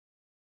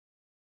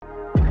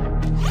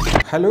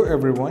Hello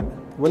everyone,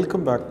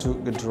 welcome back to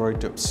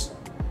Android Tips.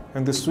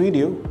 In this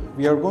video,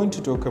 we are going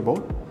to talk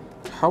about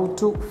how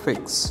to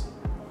fix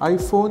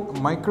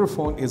iPhone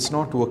microphone is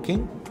not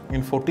working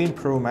in 14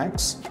 Pro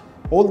Max,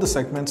 all the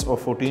segments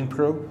of 14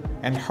 Pro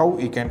and how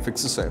you can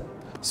fix it.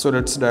 So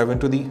let's dive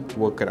into the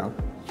workaround.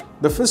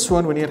 The first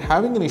one, when you're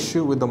having an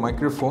issue with the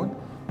microphone,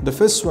 the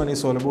first one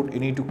is all about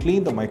you need to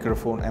clean the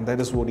microphone, and that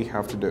is what you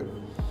have to do.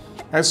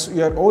 As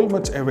you are all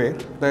much aware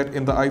that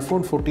in the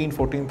iPhone 14,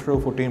 14 Pro,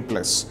 14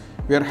 Plus,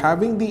 we are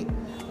having the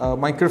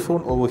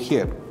microphone over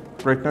here.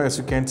 Right now, as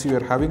you can see, we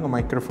are having a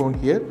microphone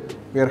here.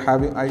 We are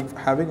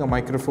having a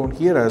microphone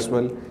here as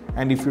well.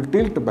 And if you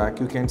tilt back,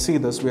 you can see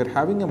this. We are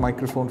having a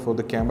microphone for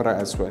the camera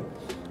as well.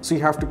 So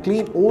you have to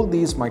clean all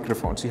these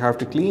microphones. You have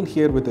to clean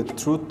here with a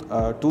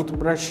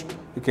toothbrush.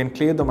 You can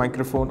clear the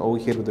microphone over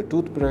here with a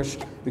toothbrush.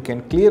 You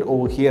can clear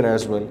over here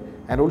as well.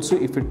 And also,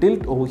 if you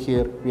tilt over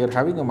here, we are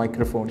having a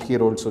microphone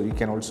here also. You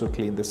can also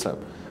clean this up.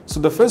 So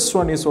the first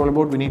one is all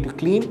about we need to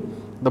clean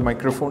the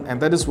microphone,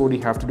 and that is what you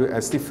have to do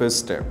as the first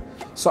step.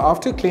 So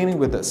after cleaning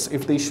with this,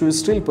 if the issue is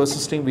still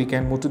persisting, we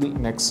can move to the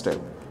next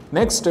step.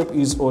 Next step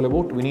is all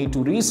about we need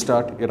to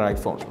restart your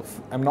iPhone.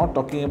 I'm not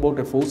talking about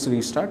a forced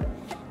restart.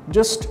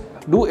 Just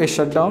do a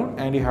shutdown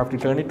and you have to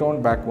turn it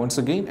on back once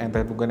again, and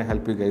that we're going to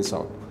help you guys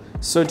out.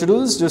 So to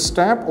do this, just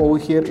tap over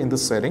here in the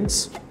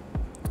settings.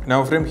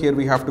 Now from here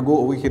we have to go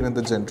over here in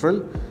the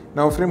general.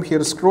 Now from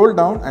here scroll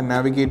down and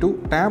navigate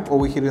to tap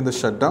over here in the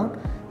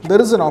shutdown. There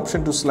is an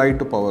option to slide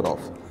to power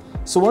off.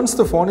 So once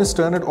the phone is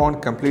turned on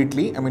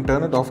completely,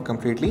 turn it off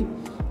completely,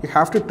 you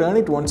have to turn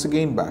it once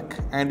again back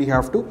and you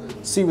have to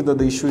see whether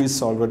the issue is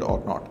solved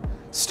or not.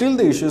 Still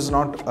the issue is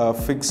not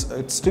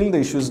still the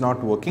issue is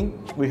not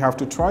working. We have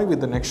to try with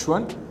the next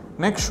one.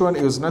 Next one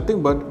is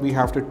nothing but we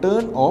have to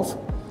turn off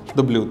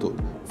the Bluetooth.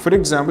 For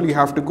example, you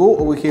have to go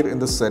over here in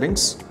the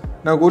settings.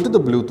 Now go to the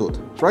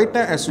Bluetooth. Right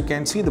now, as you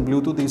can see, the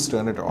Bluetooth is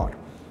turned on.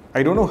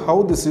 I don't know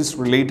how this is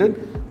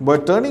related,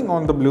 but turning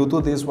on the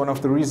Bluetooth is one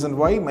of the reasons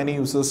why many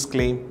users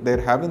claim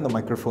they're having the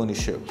microphone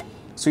issue.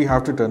 So you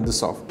have to turn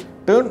this off.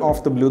 Turn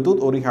off the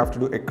Bluetooth, or you have to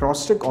do a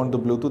cross-check on the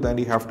Bluetooth and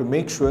you have to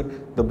make sure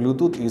the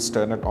Bluetooth is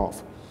turned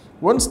off.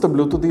 Once the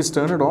Bluetooth is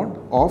turned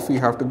off, you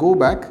have to go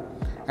back,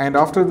 and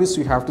after this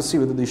you have to see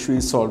whether the issue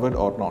is solved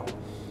or not.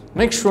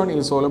 Next one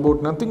is all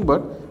about nothing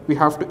but we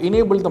have to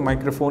enable the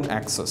microphone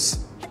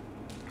access.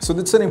 So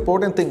that's an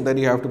important thing that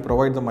you have to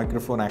provide the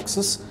microphone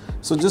access.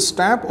 So just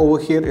tap over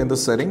here in the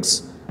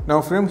settings. Now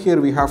from here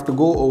we have to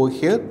go over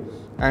here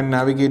and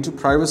navigate to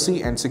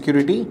privacy and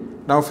security.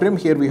 Now from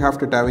here we have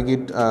to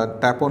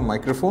tap on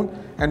microphone,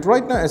 and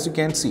right now as you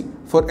can see,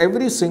 for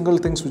every single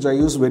things which I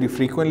use very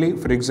frequently,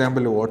 for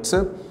example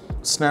WhatsApp,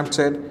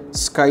 Snapchat,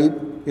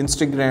 Skype,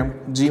 Instagram,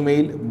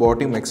 Gmail,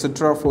 Botting,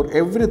 etc. For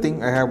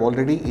everything I have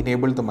already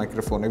enabled the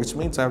microphone, which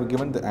means I have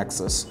given the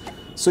access.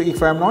 So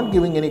if I am not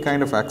giving any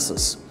kind of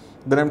access,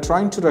 then I'm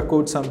trying to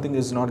record something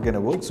is not going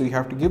to work. So you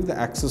have to give the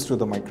access to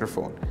the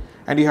microphone,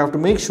 and you have to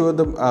make sure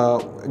the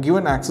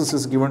given access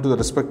is given to the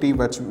respective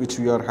which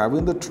we are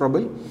having the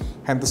trouble,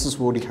 and this is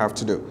what you have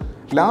to do.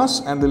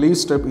 Last and the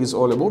least step is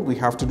all about we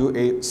have to do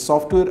a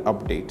software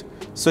update.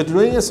 So to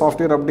doing a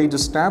software update,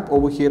 just tap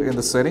over here in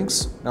the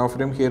settings. Now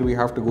from here we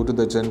have to go to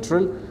the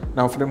general.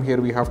 Now from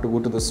here we have to go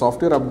to the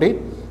software update.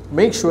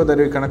 Make sure that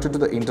you're connected to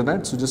the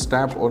internet. So just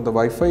tap on the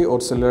Wi-Fi or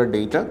cellular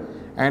data.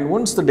 And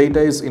once the data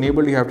is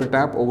enabled, you have to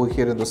tap over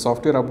here in the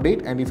software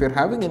update. And if you're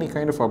having any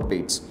kind of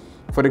updates,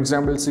 for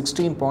example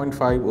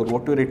 16.5 or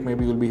whatever it may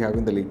be, you'll be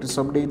having the latest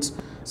updates.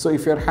 So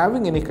if you're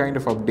having any kind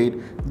of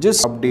update,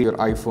 just update your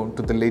iPhone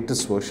to the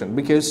latest version,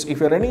 because if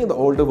you're running in the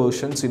older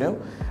versions,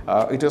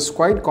 it is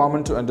quite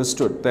common to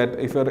understood that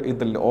if you're in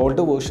the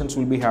older versions,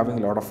 will be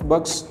having a lot of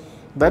bugs.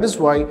 That is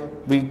why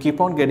we keep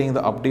on getting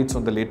the updates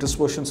on the latest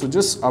version. So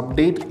just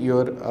update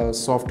your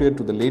software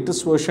to the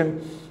latest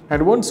version.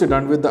 And once you're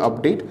done with the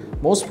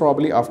update, most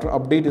probably after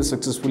update is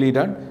successfully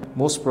done,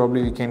 most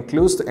probably you can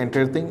close the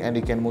entire thing and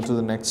you can move to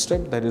the next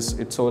step. That is,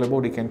 it's all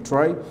about you can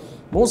try.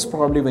 Most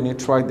probably when you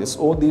try this,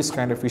 all these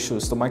kind of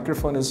issues, the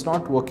microphone is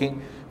not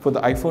working for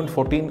the iPhone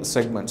 14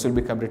 segments will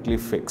be completely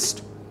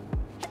fixed.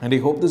 And I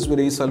hope this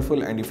video is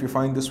helpful, and if you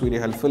find this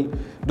video helpful,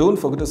 don't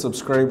forget to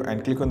subscribe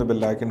and click on the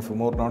bell icon for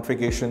more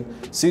notification.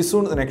 See you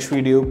soon in the next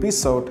video.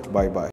 Peace out. Bye bye.